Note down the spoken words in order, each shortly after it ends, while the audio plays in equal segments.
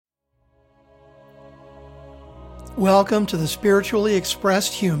Welcome to the Spiritually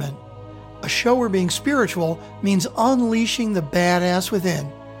Expressed Human, a show where being spiritual means unleashing the badass within,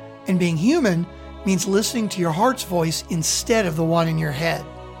 and being human means listening to your heart's voice instead of the one in your head.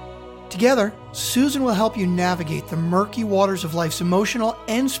 Together, Susan will help you navigate the murky waters of life's emotional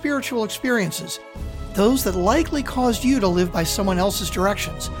and spiritual experiences, those that likely caused you to live by someone else's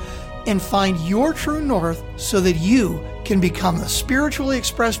directions, and find your true north so that you can become the spiritually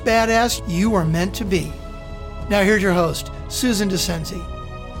expressed badass you are meant to be. Now here's your host, Susan DeCenzi.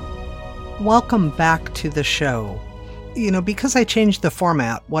 Welcome back to the show. Because I changed the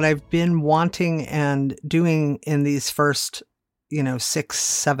format, what I've been wanting and doing in these first,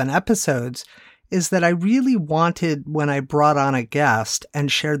 6-7 episodes is that I really wanted, when I brought on a guest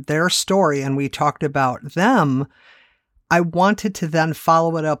and shared their story and we talked about them, I wanted to then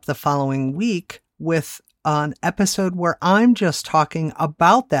follow it up the following week with an episode where I'm just talking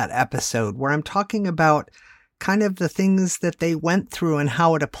about that episode, where I'm talking about kind of the things that they went through and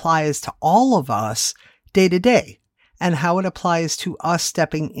how it applies to all of us day to day, and how it applies to us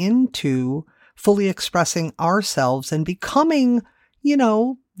stepping into fully expressing ourselves and becoming,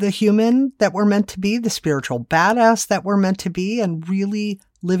 the human that we're meant to be, the spiritual badass that we're meant to be, and really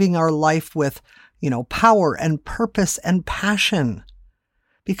living our life with, power and purpose and passion.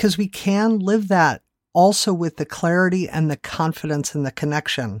 Because we can live that also with the clarity and the confidence and the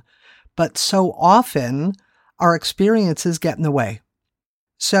connection. But so often, our experiences get in the way.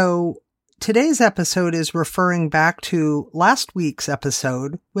 So today's episode is referring back to last week's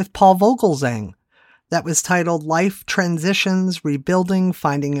episode with Paul Vogelzang that was titled Life Transitions, Rebuilding,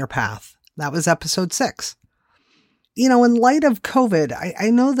 Finding Your Path. That was episode 6. In light of COVID, I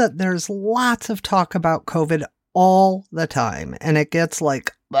know that there's lots of talk about COVID all the time, and it gets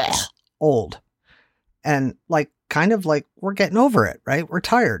old. And kind of like we're getting over it, right? We're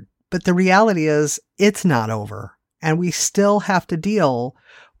tired. But the reality is it's not over, and we still have to deal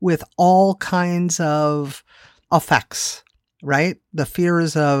with all kinds of effects, right? The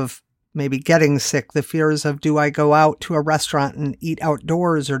fears of maybe getting sick, the fears of, do I go out to a restaurant and eat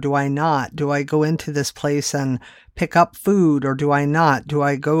outdoors or do I not? Do I go into this place and pick up food or do I not? Do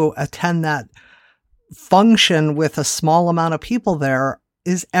I go attend that function with a small amount of people there?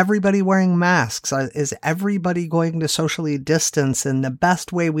 Is everybody wearing masks? Is everybody going to socially distance in the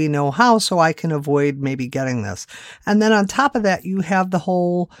best way we know how so I can avoid maybe getting this? And then on top of that, you have the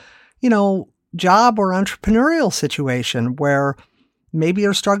whole, job or entrepreneurial situation where maybe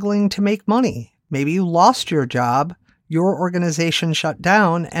you're struggling to make money. Maybe you lost your job, your organization shut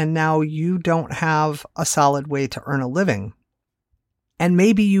down, and now you don't have a solid way to earn a living. And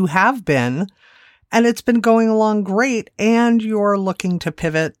maybe you have been, and it's been going along great, and you're looking to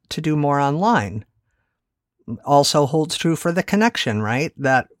pivot to do more online. Also holds true for the connection, right?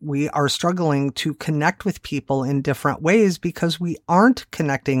 That we are struggling to connect with people in different ways because we aren't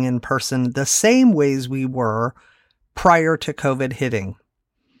connecting in person the same ways we were prior to COVID hitting.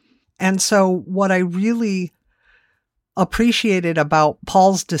 And so what I really appreciated about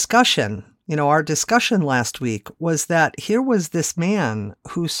Paul's discussion, our discussion last week, was that here was this man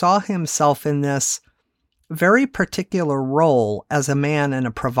who saw himself in this very particular role as a man and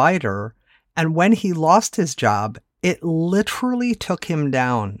a provider. And when he lost his job, it literally took him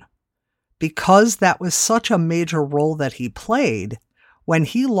down because that was such a major role that he played. When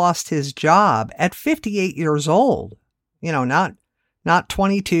he lost his job at 58 years old, not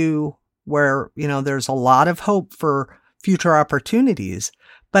 22, where, there's a lot of hope for future opportunities.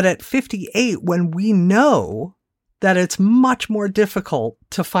 But at 58, when we know that it's much more difficult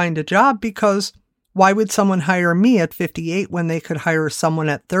to find a job, because why would someone hire me at 58 when they could hire someone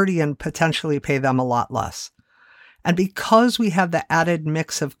at 30 and potentially pay them a lot less? And because we have the added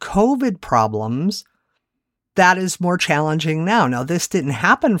mix of COVID problems, that is more challenging now. Now, this didn't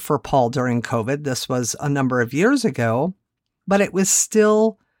happen for Paul during COVID. This was a number of years ago, but it was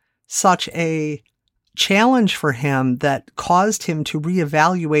still such a challenge for him that caused him to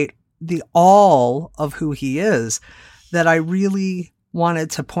reevaluate the all of who he is, that I really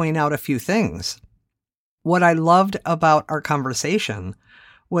wanted to point out a few things. What I loved about our conversation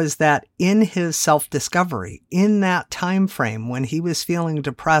was that in his self-discovery, in that time frame when he was feeling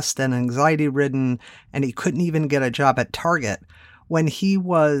depressed and anxiety-ridden and he couldn't even get a job at Target, when he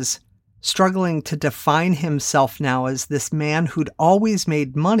was struggling to define himself now as this man who'd always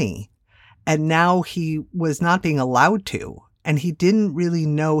made money, and now he was not being allowed to, and he didn't really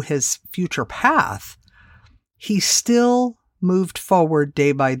know his future path, he still moved forward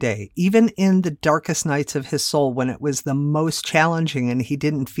day by day, even in the darkest nights of his soul when it was the most challenging and he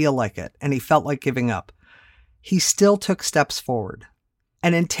didn't feel like it and he felt like giving up. He still took steps forward.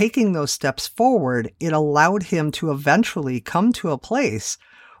 And in taking those steps forward, it allowed him to eventually come to a place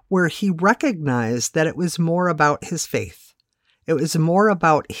where he recognized that it was more about his faith. It was more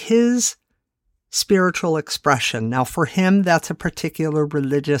about his spiritual expression. Now, for him, that's a particular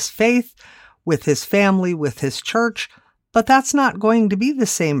religious faith with his family, with his church, but that's not going to be the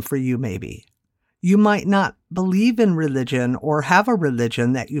same for you, maybe. You might not believe in religion or have a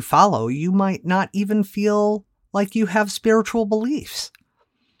religion that you follow. You might not even feel like you have spiritual beliefs.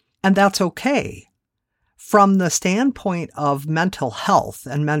 And that's okay. From the standpoint of mental health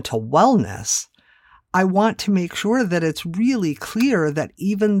and mental wellness, I want to make sure that it's really clear that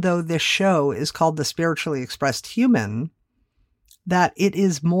even though this show is called The Spiritually Expressed Human, that it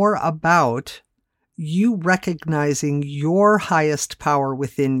is more about you recognizing your highest power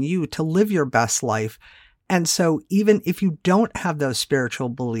within you to live your best life. And so even if you don't have those spiritual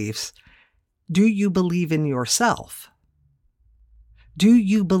beliefs, do you believe in yourself? Do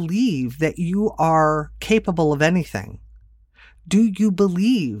you believe that you are capable of anything? Do you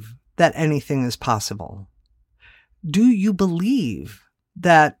believe that anything is possible? Do you believe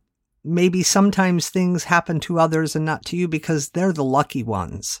that maybe sometimes things happen to others and not to you because they're the lucky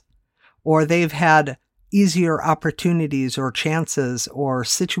ones, or they've had easier opportunities or chances or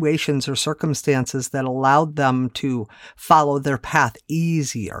situations or circumstances that allowed them to follow their path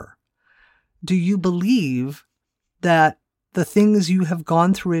easier? Do you believe that the things you have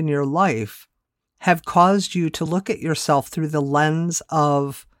gone through in your life have caused you to look at yourself through the lens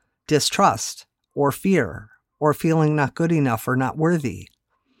of distrust or fear or feeling not good enough or not worthy?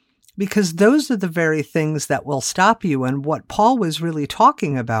 Because those are the very things that will stop you. And what Paul was really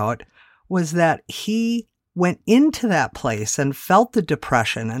talking about was that he went into that place and felt the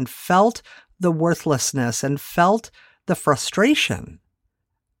depression and felt the worthlessness and felt the frustration.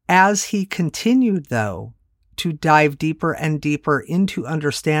 As he continued, though, to dive deeper and deeper into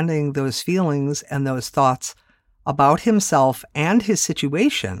understanding those feelings and those thoughts about himself and his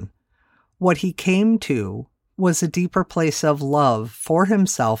situation, what he came to was a deeper place of love for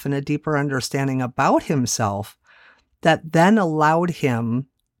himself and a deeper understanding about himself that then allowed him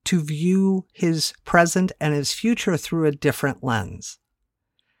to view his present and his future through a different lens.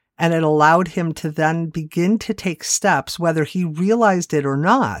 And it allowed him to then begin to take steps, whether he realized it or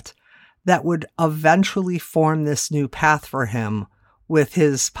not, that would eventually form this new path for him with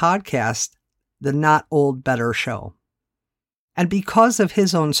his podcast, The Not Old Better Show. And because of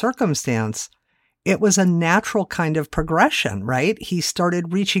his own circumstance, it was a natural kind of progression, right? He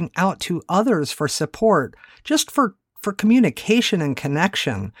started reaching out to others for support, just for communication and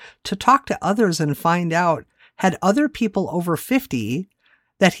connection, to talk to others and find out, had other people over 50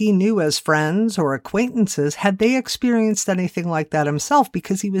 that he knew as friends or acquaintances, had they experienced anything like that himself?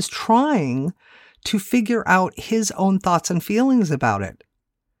 Because he was trying to figure out his own thoughts and feelings about it.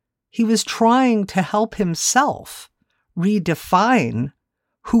 He was trying to help himself redefine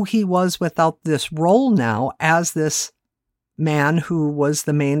who he was without this role now as this man who was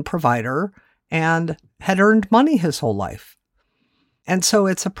the main provider and had earned money his whole life. And so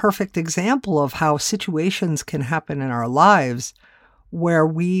it's a perfect example of how situations can happen in our lives where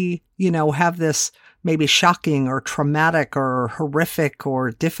we, have this maybe shocking or traumatic or horrific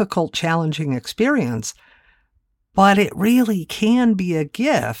or difficult, challenging experience. But it really can be a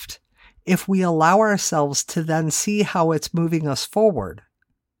gift if we allow ourselves to then see how it's moving us forward.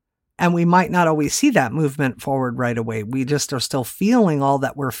 And we might not always see that movement forward right away. We just are still feeling all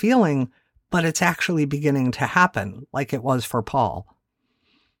that we're feeling, but it's actually beginning to happen like it was for Paul.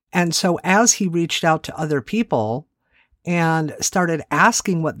 And so as he reached out to other people and started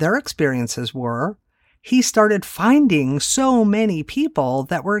asking what their experiences were, he started finding so many people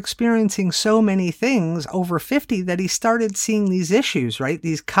that were experiencing so many things over 50 that he started seeing these issues, right?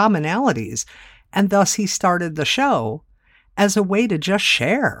 These commonalities. And thus he started the show as a way to just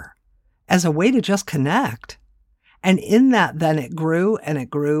share, as a way to just connect. And in that, then it grew and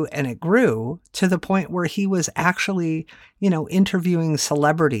it grew and it grew to the point where he was actually, interviewing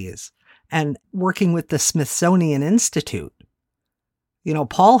celebrities and working with the Smithsonian Institute.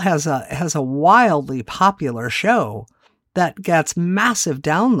 Paul has a wildly popular show that gets massive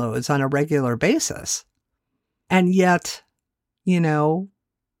downloads on a regular basis. And yet,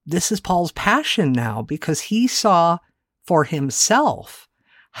 this is Paul's passion now because he saw for himself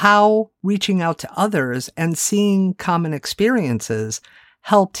how reaching out to others and seeing common experiences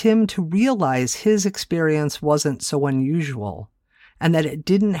helped him to realize his experience wasn't so unusual and that it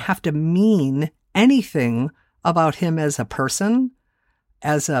didn't have to mean anything about him as a person,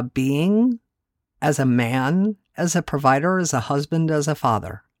 as a being, as a man, as a provider, as a husband, as a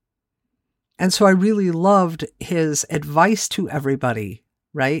father. And so I really loved his advice to everybody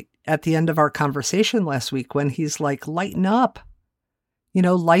right? At the end of our conversation last week when he's like, lighten up.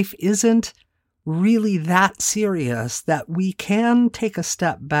 Life isn't really that serious, that we can take a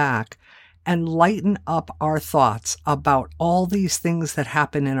step back and lighten up our thoughts about all these things that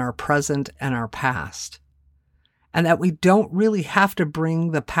happen in our present and our past. And that we don't really have to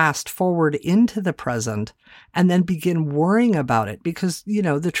bring the past forward into the present and then begin worrying about it. Because,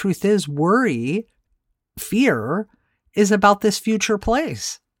 the truth is, fear is about this future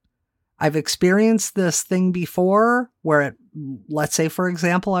place. I've experienced this thing before where let's say, for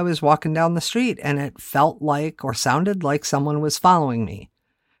example, I was walking down the street and it felt like or sounded like someone was following me.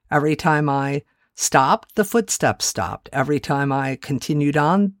 Every time I stopped, the footsteps stopped. Every time I continued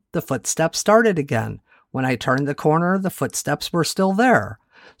on, the footsteps started again. When I turned the corner, the footsteps were still there.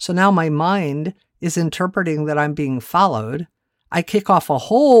 So now my mind is interpreting that I'm being followed. I kick off a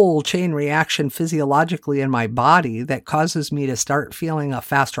whole chain reaction physiologically in my body that causes me to start feeling a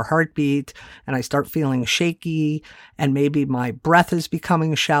faster heartbeat, and I start feeling shaky, and maybe my breath is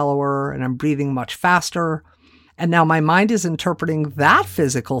becoming shallower and I'm breathing much faster. And now my mind is interpreting that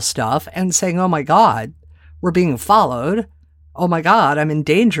physical stuff and saying, oh my God, we're being followed. Oh my God, I'm in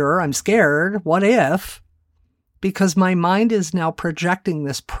danger. I'm scared. What if? Because my mind is now projecting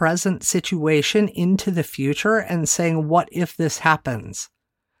this present situation into the future and saying, what if this happens?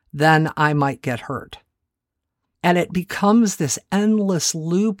 Then I might get hurt. And it becomes this endless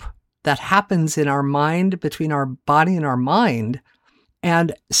loop that happens in our mind, between our body and our mind.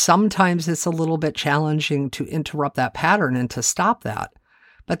 And sometimes it's a little bit challenging to interrupt that pattern and to stop that.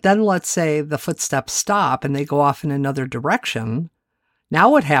 But then let's say the footsteps stop and they go off in another direction.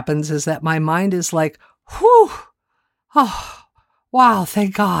 Now what happens is that my mind is like, whew, oh, wow,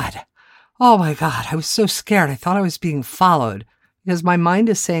 thank God. Oh my God, I was so scared. I thought I was being followed. Because my mind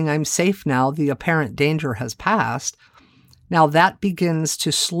is saying I'm safe now. The apparent danger has passed. Now that begins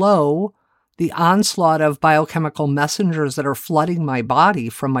to slow the onslaught of biochemical messengers that are flooding my body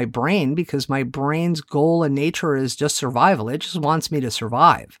from my brain, because my brain's goal in nature is just survival. It just wants me to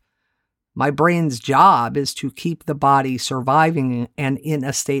survive. My brain's job is to keep the body surviving and in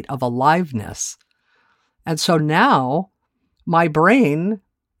a state of aliveness. And so now my brain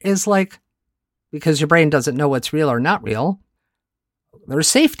is like, because your brain doesn't know what's real or not real, there's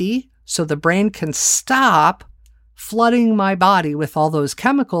safety, so the brain can stop flooding my body with all those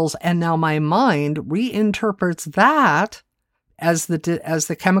chemicals, and now my mind reinterprets that as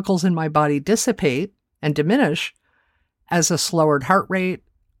the chemicals in my body dissipate and diminish as a slower heart rate,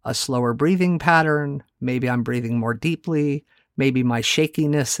 a slower breathing pattern. Maybe I'm breathing more deeply. Maybe my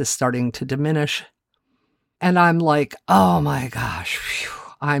shakiness is starting to diminish. And I'm like, oh my gosh, phew,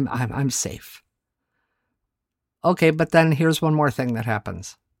 I'm safe. Okay, but then here's one more thing that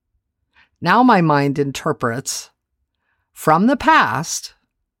happens. Now my mind interprets from the past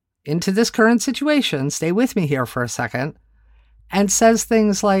into this current situation, stay with me here for a second, and says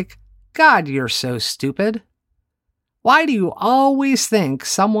things like, God, you're so stupid. Why do you always think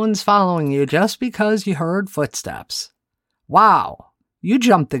someone's following you just because you heard footsteps? Wow, you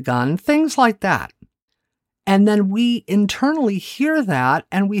jumped the gun, things like that. And then we internally hear that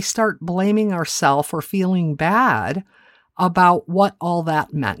and we start blaming ourselves or feeling bad about what all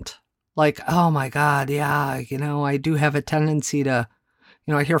that meant. Like, oh my God, yeah, I do have a tendency to,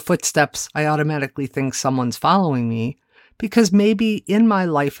 I hear footsteps, I automatically think someone's following me, because maybe in my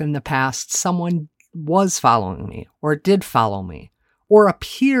life in the past, someone was following me or did follow me or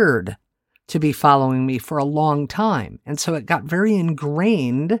appeared to be following me for a long time. And so it got very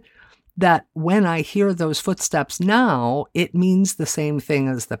ingrained that when I hear those footsteps now, it means the same thing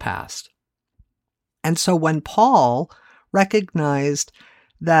as the past. And so when Paul recognized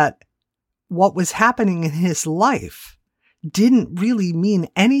that what was happening in his life didn't really mean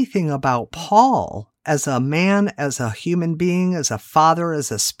anything about Paul as a man, as a human being, as a father,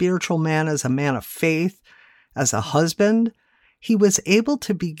 as a spiritual man, as a man of faith, as a husband, he was able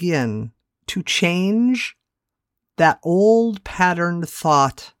to begin to change that old patterned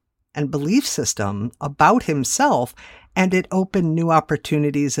thought and belief system about himself, and it opened new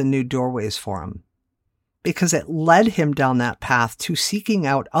opportunities and new doorways for him, because it led him down that path to seeking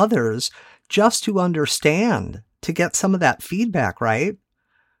out others just to understand, to get some of that feedback, right?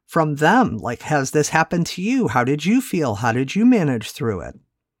 From them, like, has this happened to you? How did you feel? How did you manage through it?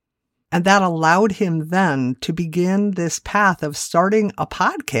 And that allowed him then to begin this path of starting a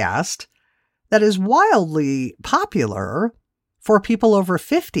podcast that is wildly popular for people over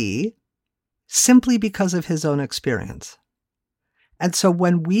 50, simply because of his own experience. And so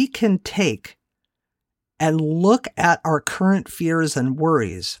when we can take and look at our current fears and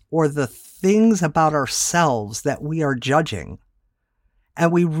worries, or the things about ourselves that we are judging,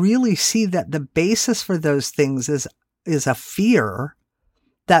 And we really see that the basis for those things is a fear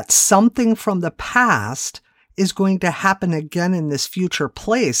that something from the past is going to happen again in this future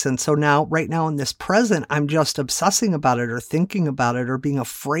place. And so now, right now in this present, I'm just obsessing about it or thinking about it or being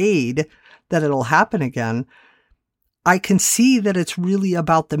afraid that it'll happen again. I can see that it's really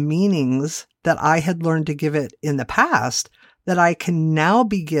about the meanings that I had learned to give it in the past that I can now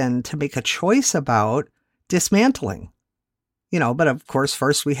begin to make a choice about dismantling. But of course,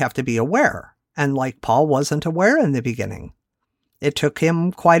 first we have to be aware. And like Paul wasn't aware in the beginning. It took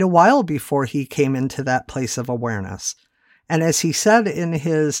him quite a while before he came into that place of awareness. And as he said in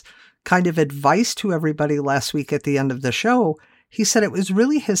his kind of advice to everybody last week at the end of the show, he said it was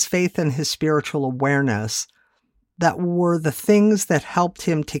really his faith and his spiritual awareness that were the things that helped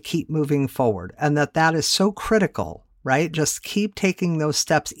him to keep moving forward. And that is so critical, right? Just keep taking those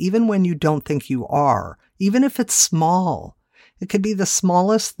steps, even when you don't think you are, even if it's small. It could be the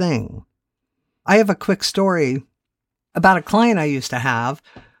smallest thing. I have a quick story about a client I used to have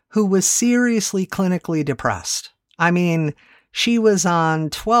who was seriously clinically depressed. I mean, she was on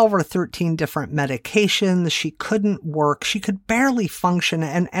 12 or 13 different medications. She couldn't work. She could barely function.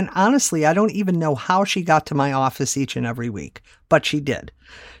 And honestly, I don't even know how she got to my office each and every week, but she did.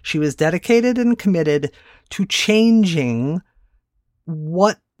 She was dedicated and committed to changing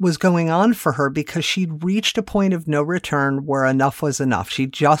what was going on for her because she'd reached a point of no return where enough was enough. She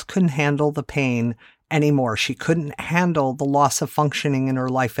just couldn't handle the pain anymore. She couldn't handle the loss of functioning in her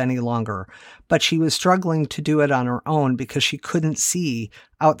life any longer, but she was struggling to do it on her own because she couldn't see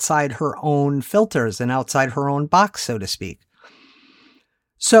outside her own filters and outside her own box, so to speak.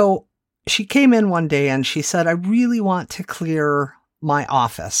 So she came in one day and she said, I really want to clear my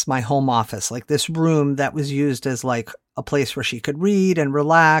office, my home office, like this room that was used as like a place where she could read and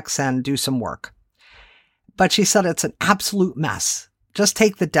relax and do some work. But she said it's an absolute mess. Just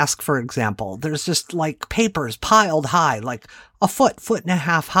take the desk, for example. There's just like papers piled high, like a foot and a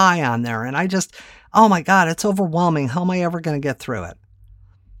half high on there. And oh my God, it's overwhelming. How am I ever going to get through it?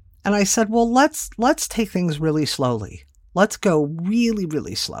 And I said, well, let's take things really slowly. Let's go really,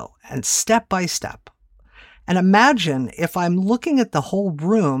 really slow and step by step. And imagine if I'm looking at the whole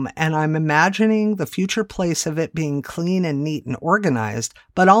room and I'm imagining the future place of it being clean and neat and organized,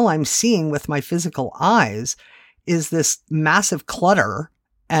 but all I'm seeing with my physical eyes is this massive clutter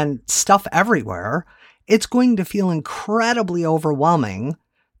and stuff everywhere. It's going to feel incredibly overwhelming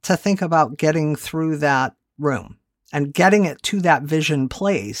to think about getting through that room and getting it to that vision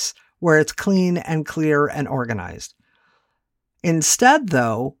place where it's clean and clear and organized. Instead,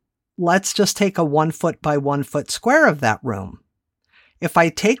 though, let's just take a 1 foot by 1 foot square of that room. If I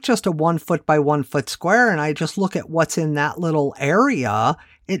take just a 1 foot by 1 foot square and I just look at what's in that little area,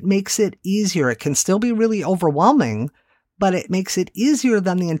 it makes it easier. It can still be really overwhelming, but it makes it easier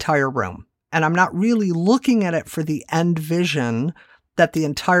than the entire room. And I'm not really looking at it for the end vision that the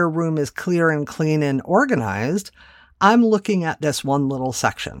entire room is clear and clean and organized. I'm looking at this one little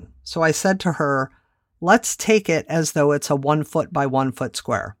section. So I said to her, let's take it as though it's a 1 foot by 1 foot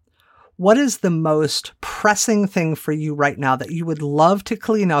square. What is the most pressing thing for you right now that you would love to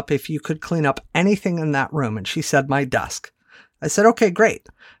clean up if you could clean up anything in that room? And she said, my desk. I said, okay, great.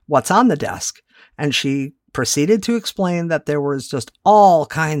 What's on the desk? And she proceeded to explain that there was just all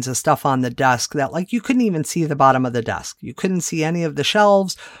kinds of stuff on the desk that like you couldn't even see the bottom of the desk. You couldn't see any of the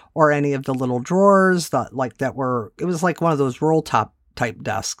shelves or any of the little drawers it was like one of those roll top type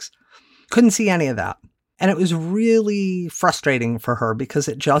desks. Couldn't see any of that. And it was really frustrating for her because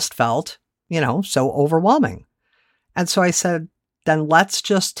it just felt, so overwhelming. And so I said, then let's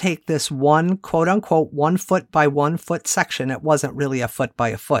just take this one, quote unquote, 1 foot by 1 foot section. It wasn't really a foot by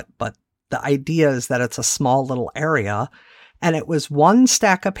a foot, but the idea is that it's a small little area. And it was one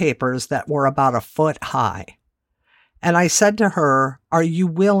stack of papers that were about a foot high. And I said to her, are you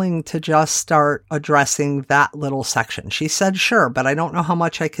willing to just start addressing that little section? She said, sure, but I don't know how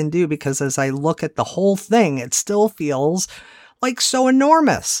much I can do because as I look at the whole thing, it still feels like so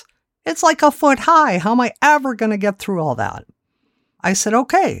enormous. It's like a foot high. How am I ever going to get through all that? I said,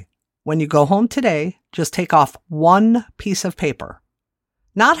 okay, when you go home today, just take off one piece of paper.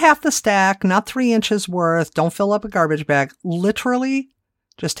 Not half the stack, not 3 inches worth. Don't fill up a garbage bag. Literally,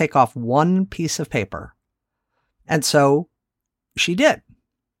 just take off one piece of paper. And so she did.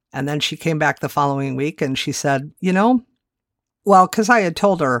 And then she came back the following week and she said, because I had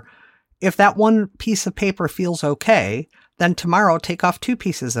told her, if that one piece of paper feels okay, then tomorrow take off 2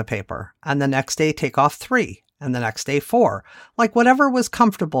 pieces of paper. And the next day take off 3. And the next day 4. Like whatever was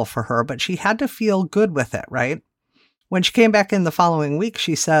comfortable for her, but she had to feel good with it, right? When she came back in the following week,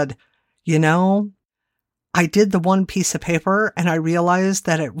 she said, I did the one piece of paper and I realized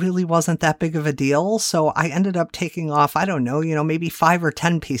that it really wasn't that big of a deal. So I ended up taking off, I don't know, maybe 5 or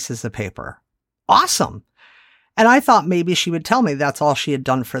 10 pieces of paper. Awesome. And I thought maybe she would tell me that's all she had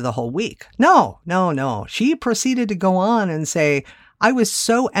done for the whole week. No. She proceeded to go on and say, I was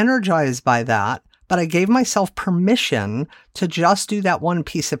so energized by that, but I gave myself permission to just do that one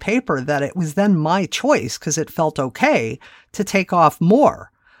piece of paper, that it was then my choice because it felt okay to take off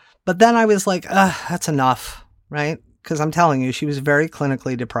more. But then I was like, that's enough, right? Because I'm telling you, she was very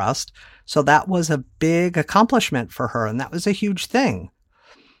clinically depressed. So that was a big accomplishment for her. And that was a huge thing.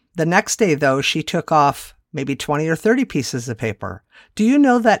 The next day, though, she took off maybe 20 or 30 pieces of paper. Do you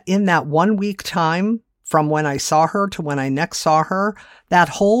know that in that 1 week time, from when I saw her to when I next saw her, that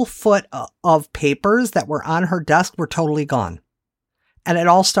whole foot of papers that were on her desk were totally gone. And it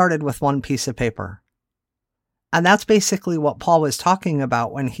all started with one piece of paper. And that's basically what Paul was talking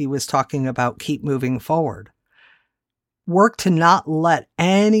about when he was talking about keep moving forward. Work to not let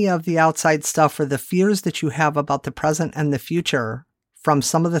any of the outside stuff or the fears that you have about the present and the future from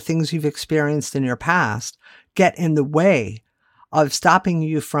some of the things you've experienced in your past get in the way of stopping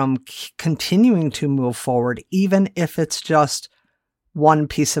you from continuing to move forward, even if it's just one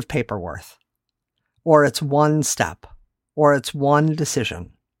piece of paper worth, or it's one step, or it's one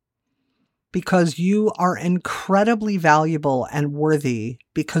decision. Because you are incredibly valuable and worthy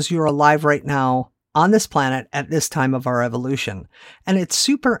because you're alive right now on this planet at this time of our evolution. And it's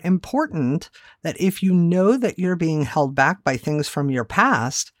super important that if you know that you're being held back by things from your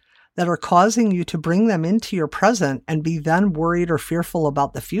past that are causing you to bring them into your present and be then worried or fearful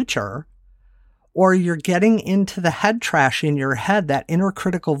about the future, or you're getting into the head trash in your head, that inner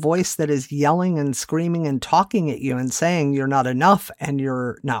critical voice that is yelling and screaming and talking at you and saying you're not enough and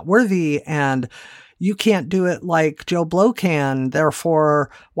you're not worthy and you can't do it like Joe Blow can, therefore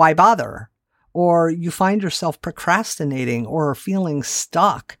why bother? Or you find yourself procrastinating or feeling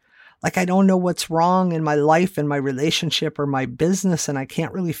stuck. Like, I don't know what's wrong in my life and my relationship or my business and I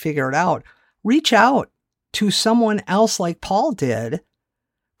can't really figure it out. Reach out to someone else like Paul did.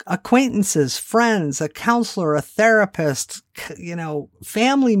 Acquaintances, friends, a counselor, a therapist,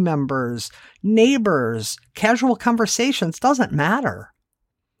 family members, neighbors, casual conversations, doesn't matter.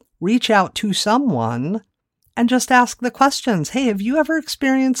 Reach out to someone and just ask the questions. Hey, have you ever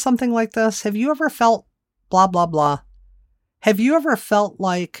experienced something like this? Have you ever felt blah, blah, blah? Have you ever felt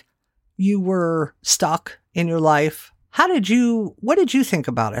like you were stuck in your life? What did you think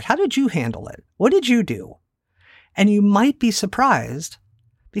about it? How did you handle it? What did you do? And you might be surprised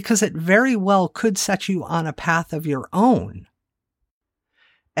because it very well could set you on a path of your own.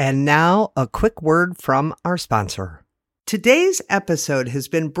 And now a quick word from our sponsor. Today's episode has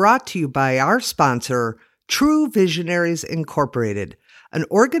been brought to you by our sponsor, True Visionaries Incorporated, an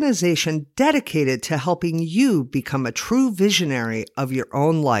organization dedicated to helping you become a true visionary of your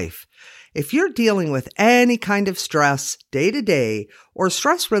own life. If you're dealing with any kind of stress day to day or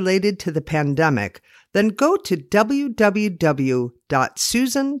stress related to the pandemic, then go to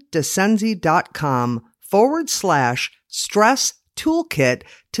www.susandescenzi.com/stress toolkit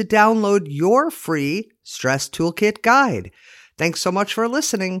to download your free stress toolkit guide. Thanks so much for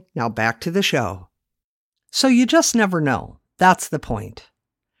listening. Now back to the show. So you just never know. That's the point.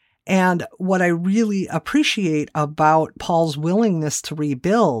 And what I really appreciate about Paul's willingness to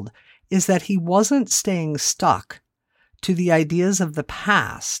rebuild is that he wasn't staying stuck to the ideas of the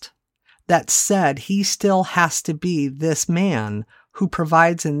past that said he still has to be this man who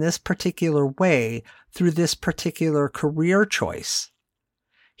provides in this particular way through this particular career choice.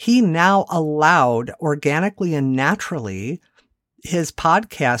 He now allowed organically and naturally his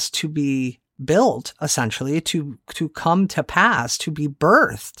podcast to be built, essentially, to come to pass, to be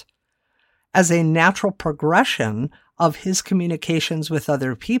birthed as a natural progression of his communications with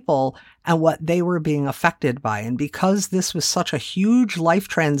other people and what they were being affected by. And because this was such a huge life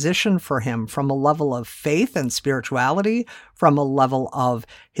transition for him from a level of faith and spirituality, from a level of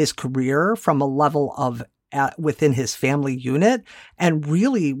his career, from a level of within his family unit, and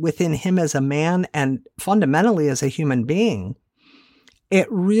really within him as a man and fundamentally as a human being, it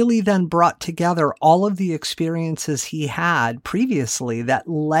really then brought together all of the experiences he had previously that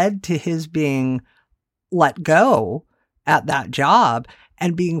led to his being let go at that job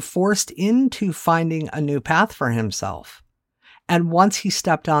and being forced into finding a new path for himself. And once he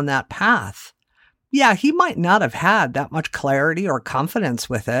stepped on that path, he might not have had that much clarity or confidence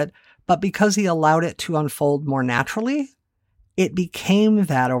with it, but because he allowed it to unfold more naturally, it became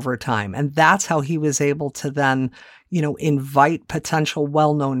that over time. And that's how he was able to then, invite potential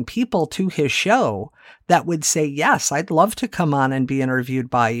well-known people to his show that would say, yes, I'd love to come on and be interviewed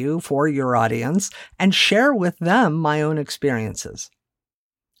by you for your audience and share with them my own experiences.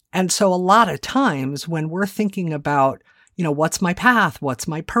 And so a lot of times when we're thinking about, what's my path? What's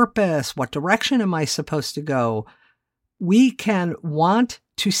my purpose? What direction am I supposed to go? We can want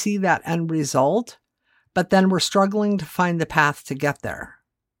to see that end result, but then we're struggling to find the path to get there.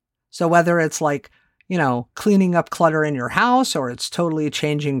 So whether it's like, cleaning up clutter in your house, or it's totally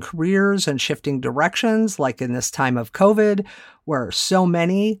changing careers and shifting directions, like in this time of COVID, where so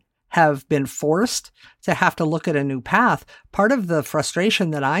many have been forced to have to look at a new path. Part of the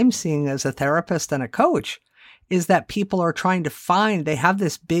frustration that I'm seeing as a therapist and a coach is that people are trying to find, they have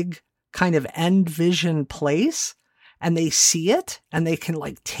this big kind of end vision place, and they see it and they can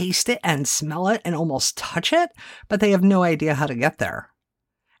like taste it and smell it and almost touch it, but they have no idea how to get there.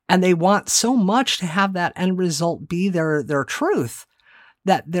 And they want so much to have that end result be their truth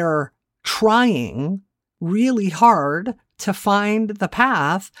that they're trying really hard to find the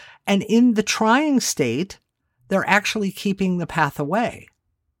path. And in the trying state, they're actually keeping the path away.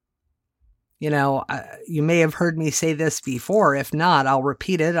 You may have heard me say this before. If not, I'll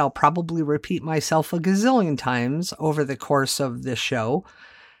repeat it. I'll probably repeat myself a gazillion times over the course of this show.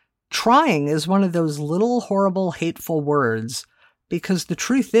 Trying is one of those little horrible, hateful words, because the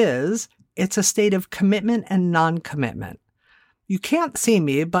truth is, it's a state of commitment and non-commitment. You can't see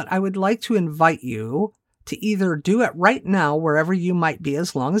me, but I would like to invite you to either do it right now, wherever you might be,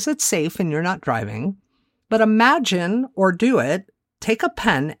 as long as it's safe and you're not driving. But imagine or do it, take a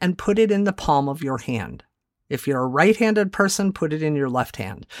pen and put it in the palm of your hand. If you're a right-handed person, put it in your left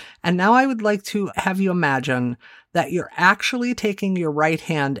hand. And now I would like to have you imagine that you're actually taking your right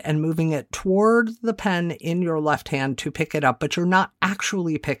hand and moving it toward the pen in your left hand to pick it up, but you're not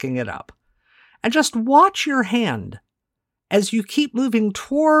actually picking it up. And just watch your hand as you keep moving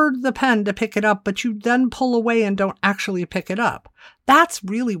toward the pen to pick it up, but you then pull away and don't actually pick it up. That's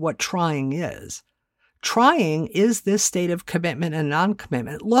really what trying is. Trying is this state of commitment and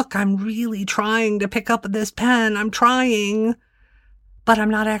non-commitment. Look, I'm really trying to pick up this pen. I'm trying, but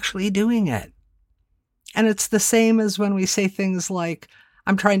I'm not actually doing it. And it's the same as when we say things like,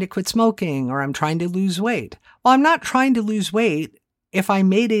 I'm trying to quit smoking or I'm trying to lose weight. Well, I'm not trying to lose weight if I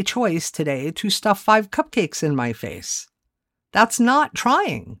made a choice today to stuff 5 cupcakes in my face. That's not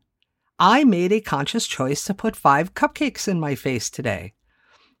trying. I made a conscious choice to put 5 cupcakes in my face today.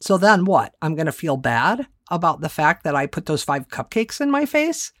 So then what? I'm going to feel bad about the fact that I put those 5 cupcakes in my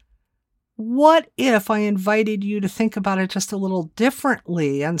face? What if I invited you to think about it just a little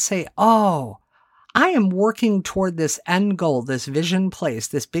differently and say, oh, I am working toward this end goal, this vision place,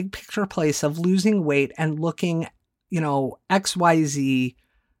 this big picture place of losing weight and looking, XYZ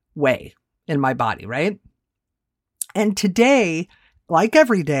way in my body, right? And today, like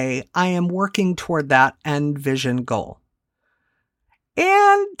every day, I am working toward that end vision goal.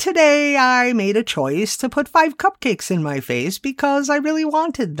 And today I made a choice to put 5 cupcakes in my face because I really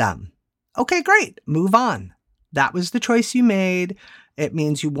wanted them. Okay, great. Move on. That was the choice you made. It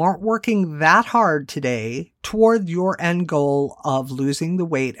means you weren't working that hard today toward your end goal of losing the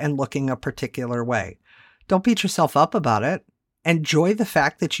weight and looking a particular way. Don't beat yourself up about it. Enjoy the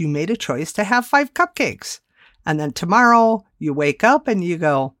fact that you made a choice to have 5 cupcakes. And then tomorrow you wake up and you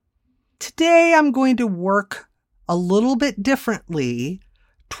go, today I'm going to work a little bit differently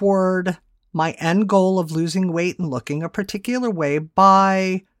toward my end goal of losing weight and looking a particular way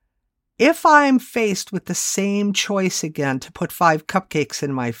by, if I'm faced with the same choice again to put 5 cupcakes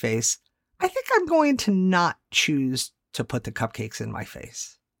in my face, I think I'm going to not choose to put the cupcakes in my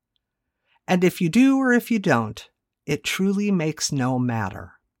face. And if you do or if you don't, it truly makes no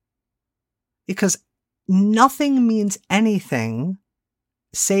matter. Because nothing means anything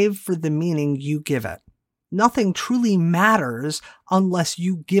save for the meaning you give it. Nothing truly matters unless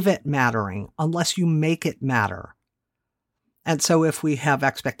you give it mattering, unless you make it matter. And so if we have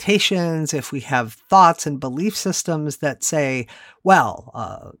expectations, if we have thoughts and belief systems that say,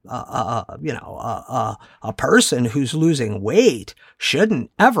 well, a person who's losing weight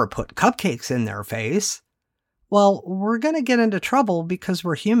shouldn't ever put cupcakes in their face, well, we're going to get into trouble because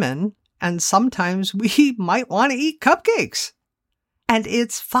we're human, and sometimes we might want to eat cupcakes. And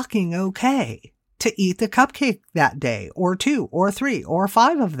it's fucking okay to eat the cupcake that day, or 2, or 3, or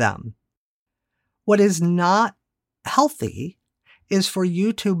 5 of them. What is not healthy is for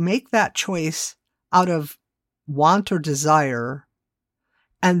you to make that choice out of want or desire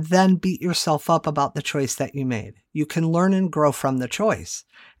and then beat yourself up about the choice that you made. You can learn and grow from the choice.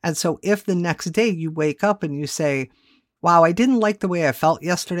 And so if the next day you wake up and you say, wow, I didn't like the way I felt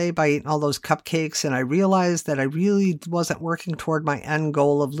yesterday by eating all those cupcakes, and I realized that I really wasn't working toward my end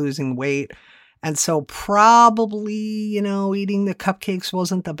goal of losing weight. And so probably, eating the cupcakes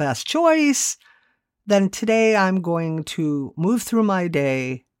wasn't the best choice. Then today I'm going to move through my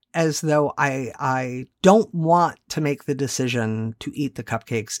day as though I don't want to make the decision to eat the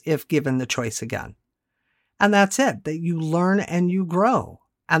cupcakes if given the choice again. And that's it, that you learn and you grow.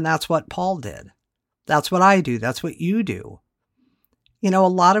 And that's what Paul did. That's what I do. That's what you do. A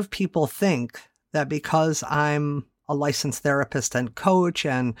lot of people think that because I'm a licensed therapist and coach,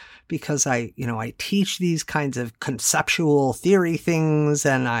 and because I teach these kinds of conceptual theory things,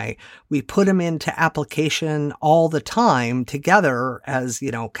 and we put them into application all the time together as,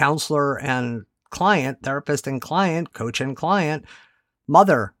 counselor and client, therapist and client, coach and client,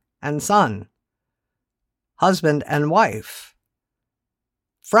 mother and son, husband and wife,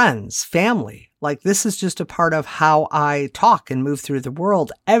 friends, family. Like, this is just a part of how I talk and move through the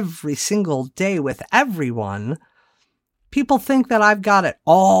world every single day with everyone. People think that I've got it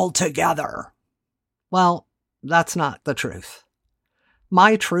all together. Well, that's not the truth.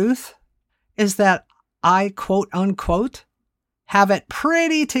 My truth is that I, quote unquote, have it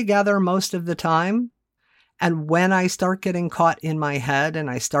pretty together most of the time. And when I start getting caught in my head and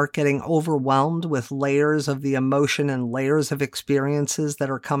I start getting overwhelmed with layers of the emotion and layers of experiences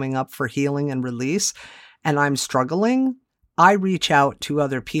that are coming up for healing and release, and I'm struggling, I reach out to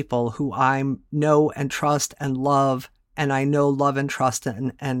other people who I know and trust and love, and I know love and trust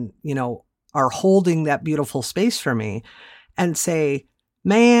and are holding that beautiful space for me, and say,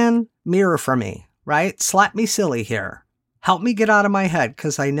 man, mirror for me, right? Slap me silly here. Help me get out of my head,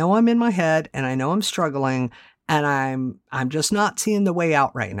 because I know I'm in my head and I know I'm struggling, and I'm just not seeing the way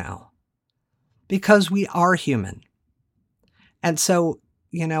out right now, because we are human. And so,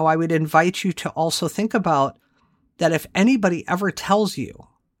 I would invite you to also think about that if anybody ever tells you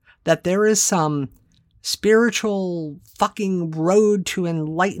that there is some spiritual fucking road to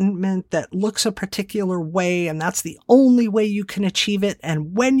enlightenment that looks a particular way, and that's the only way you can achieve it,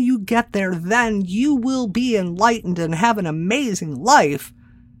 and when you get there, then you will be enlightened and have an amazing life,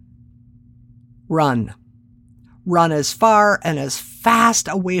 run. Run as far and as fast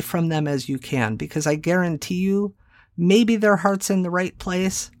away from them as you can, because I guarantee you, maybe their heart's in the right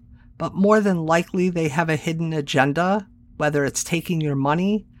place, but more than likely they have a hidden agenda, whether it's taking your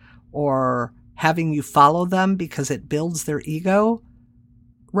money or having you follow them because it builds their ego.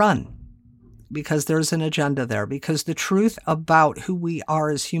 Run, because there's an agenda there, because the truth about who we are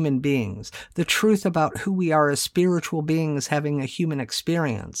as human beings, the truth about who we are as spiritual beings having a human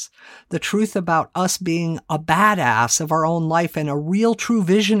experience, the truth about us being a badass of our own life and a real true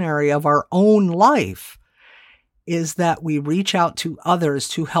visionary of our own life, is that we reach out to others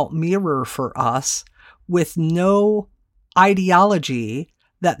to help mirror for us with no ideology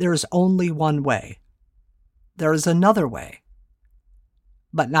that there's only one way. There is another way,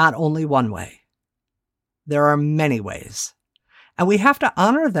 but not only one way. There are many ways. And we have to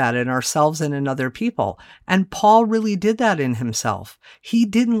honor that in ourselves and in other people. And Paul really did that in himself. He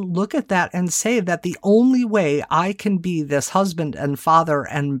didn't look at that and say that the only way I can be this husband and father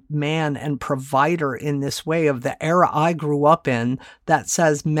and man and provider in this way of the era I grew up in that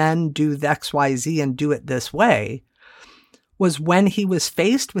says men do X, Y, Z and do it this way, was when he was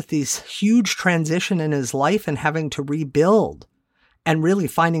faced with these huge transition in his life and having to rebuild and really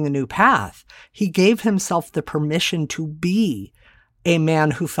finding a new path. He gave himself the permission to be a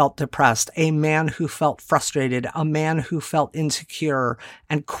man who felt depressed, a man who felt frustrated, a man who felt insecure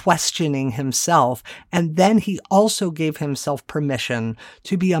and questioning himself. And then he also gave himself permission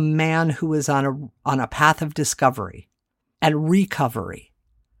to be a man who is on a path of discovery and recovery,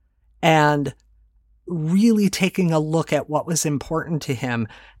 and really taking a look at what was important to him.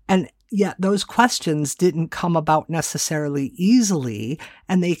 And yet those questions didn't come about necessarily easily,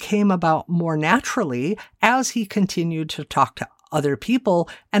 and they came about more naturally as he continued to talk to other people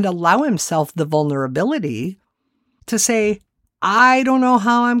and allow himself the vulnerability to say, I don't know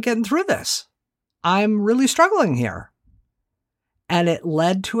how I'm getting through this. I'm really struggling here. And it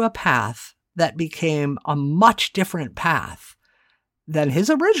led to a path that became a much different path than his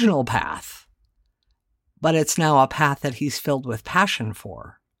original path. But it's now a path that he's filled with passion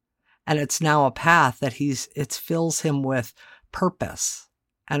for. And it's now a path that it fills him with purpose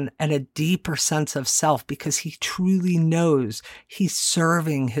and a deeper sense of self, because he truly knows he's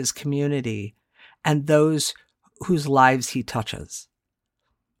serving his community and those whose lives he touches.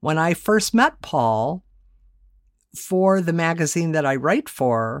 When I first met Paul for the magazine that I write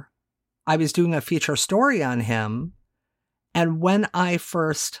for, I was doing a feature story on him. And when I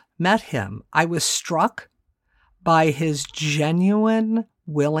first met him, I was struck by his genuine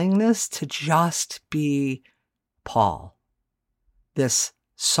willingness to just be Paul, this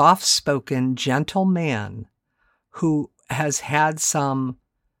soft-spoken, gentle man who has had some,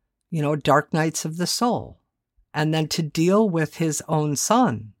 dark nights of the soul, and then to deal with his own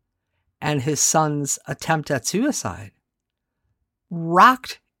son and his son's attempt at suicide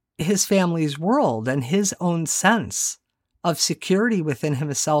rocked his family's world and his own sense of security within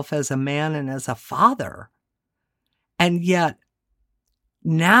himself as a man and as a father. And yet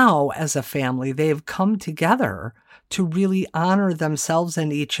now as a family, they've come together to really honor themselves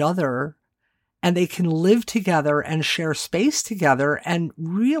and each other, and they can live together and share space together and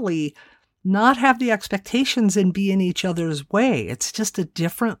really not have the expectations and be in each other's way. It's just a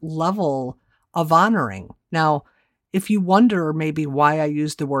different level of honoring. Now, if you wonder maybe why I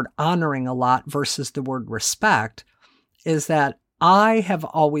use the word honoring a lot versus the word respect, is that I have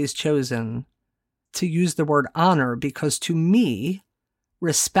always chosen to use the word honor because to me,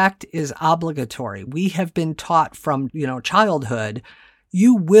 respect is obligatory. We have been taught from, childhood,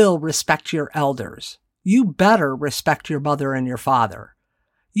 you will respect your elders. You better respect your mother and your father.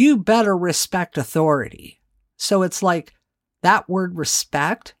 You better respect authority. So it's like that word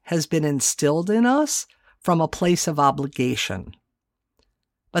respect has been instilled in us from a place of obligation.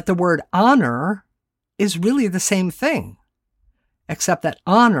 But the word honor is really the same thing, except that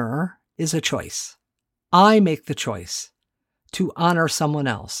honor is a choice. I make the choice to honor someone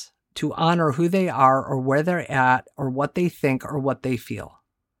else, to honor who they are or where they're at or what they think or what they feel.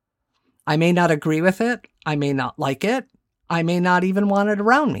 I may not agree with it. I may not like it. I may not even want it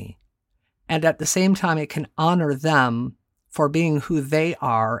around me. And at the same time, it can honor them for being who they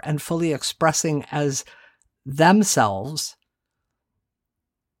are and fully expressing as themselves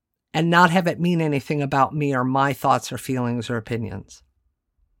and not have it mean anything about me or my thoughts or feelings or opinions.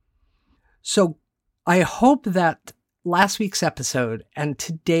 So I hope that last week's episode and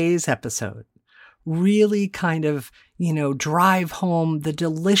today's episode really kind of, drive home the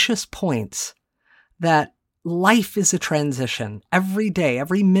delicious points that life is a transition. Every day,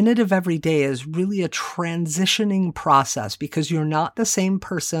 every minute of every day is really a transitioning process because you're not the same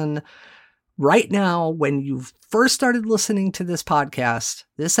person right now when you first started listening to this podcast,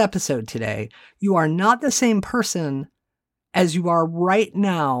 this episode today. You are not the same person as you are right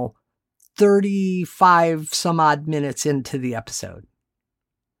now, 35 some odd minutes into the episode.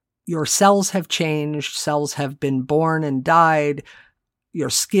 Your cells have changed. Cells have been born and died. Your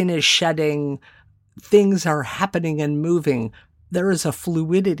skin is shedding. Things are happening and moving. There is a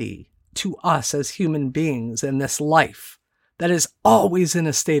fluidity to us as human beings in this life that is always in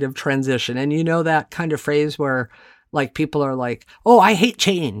a state of transition. And you know that kind of phrase where like people are like, oh, I hate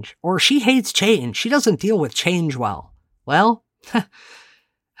change, or she hates change. She doesn't deal with change well. Well,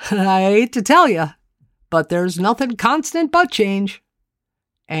 I hate to tell you, but there's nothing constant but change.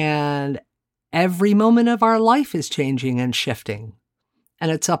 And every moment of our life is changing and shifting.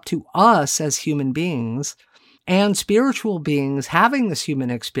 And it's up to us as human beings and spiritual beings having this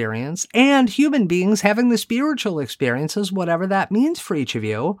human experience and human beings having the spiritual experiences, whatever that means for each of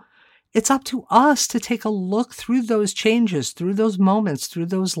you. It's up to us to take a look through those changes, through those moments, through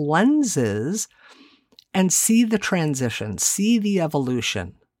those lenses, and see the transition, see the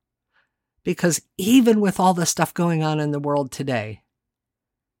evolution. Because even with all the stuff going on in the world today,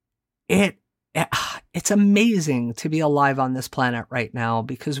 it's amazing to be alive on this planet right now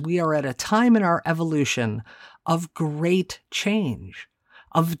because we are at a time in our evolution of great change,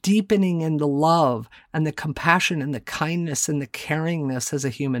 of deepening in the love and the compassion and the kindness and the caringness as a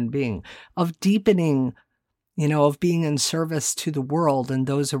human being, of deepening, of being in service to the world and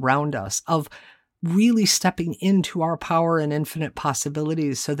those around us, of really stepping into our power and infinite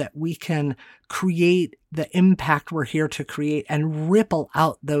possibilities so that we can create the impact we're here to create and ripple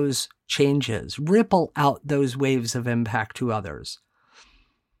out those changes, ripple out those waves of impact to others.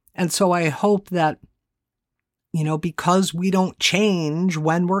 And so I hope that, because we don't change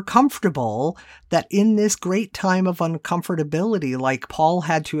when we're comfortable, that in this great time of uncomfortability, like Paul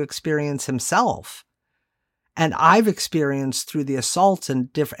had to experience himself, and I've experienced through the assaults and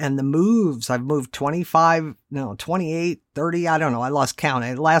the moves. I've moved 28, 30, I don't know. I lost count.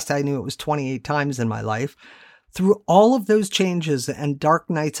 At last I knew it was 28 times in my life. Through all of those changes and dark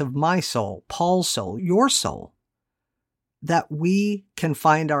nights of my soul, Paul's soul, your soul, that we can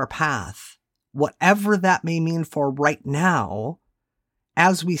find our path, whatever that may mean for right now,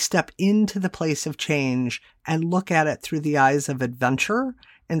 as we step into the place of change and look at it through the eyes of adventure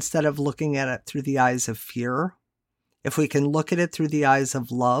instead of looking at it through the eyes of fear. If we can look at it through the eyes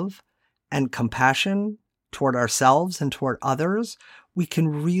of love and compassion toward ourselves and toward others, we can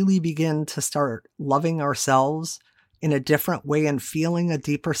really begin to start loving ourselves in a different way and feeling a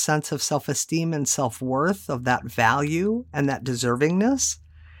deeper sense of self-esteem and self-worth, of that value and that deservingness,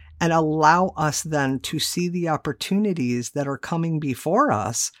 and allow us then to see the opportunities that are coming before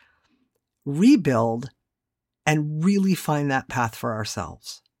us, rebuild, and really find that path for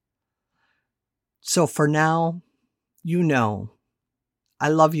ourselves. So for now, I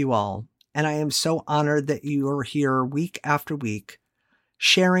love you all, and I am so honored that you are here week after week,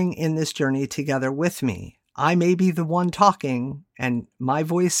 sharing in this journey together with me. I may be the one talking, and my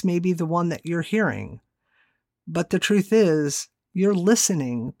voice may be the one that you're hearing. But the truth is, you're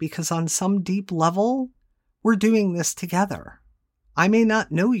listening because on some deep level, we're doing this together. I may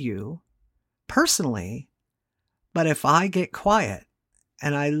not know you personally, but if I get quiet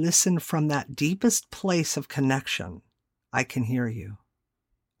and I listen from that deepest place of connection, I can hear you.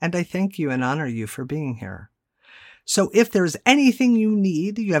 And I thank you and honor you for being here. So if there's anything you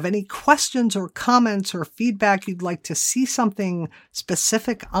need, you have any questions or comments or feedback, you'd like to see something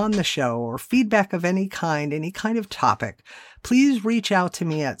specific on the show or feedback of any kind of topic, please reach out to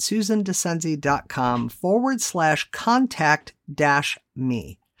me at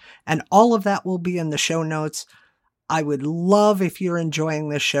susandescenzi.com/contact-me. And all of that will be in the show notes. I would love, if you're enjoying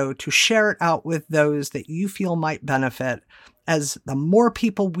this show, to share it out with those that you feel might benefit, as the more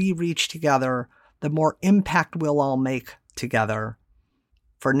people we reach together, the more impact we'll all make together.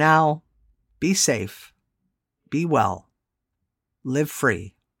 For now, be safe, be well, live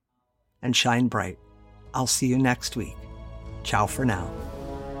free, and shine bright. I'll see you next week. Ciao for now.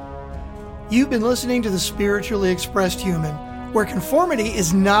 You've been listening to The Spiritually Expressed Human, where conformity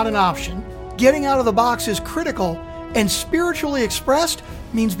is not an option, getting out of the box is critical, and spiritually expressed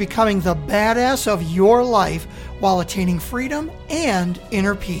means becoming the badass of your life while attaining freedom and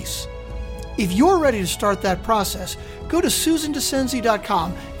inner peace. If you're ready to start that process, go to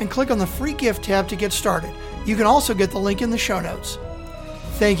susandescenzi.com and click on the free gift tab to get started. You can also get the link in the show notes.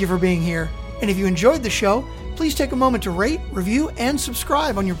 Thank you for being here. And if you enjoyed the show, please take a moment to rate, review, and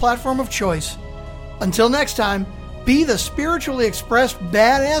subscribe on your platform of choice. Until next time, be the spiritually expressed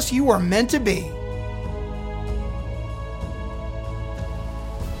badass you are meant to be.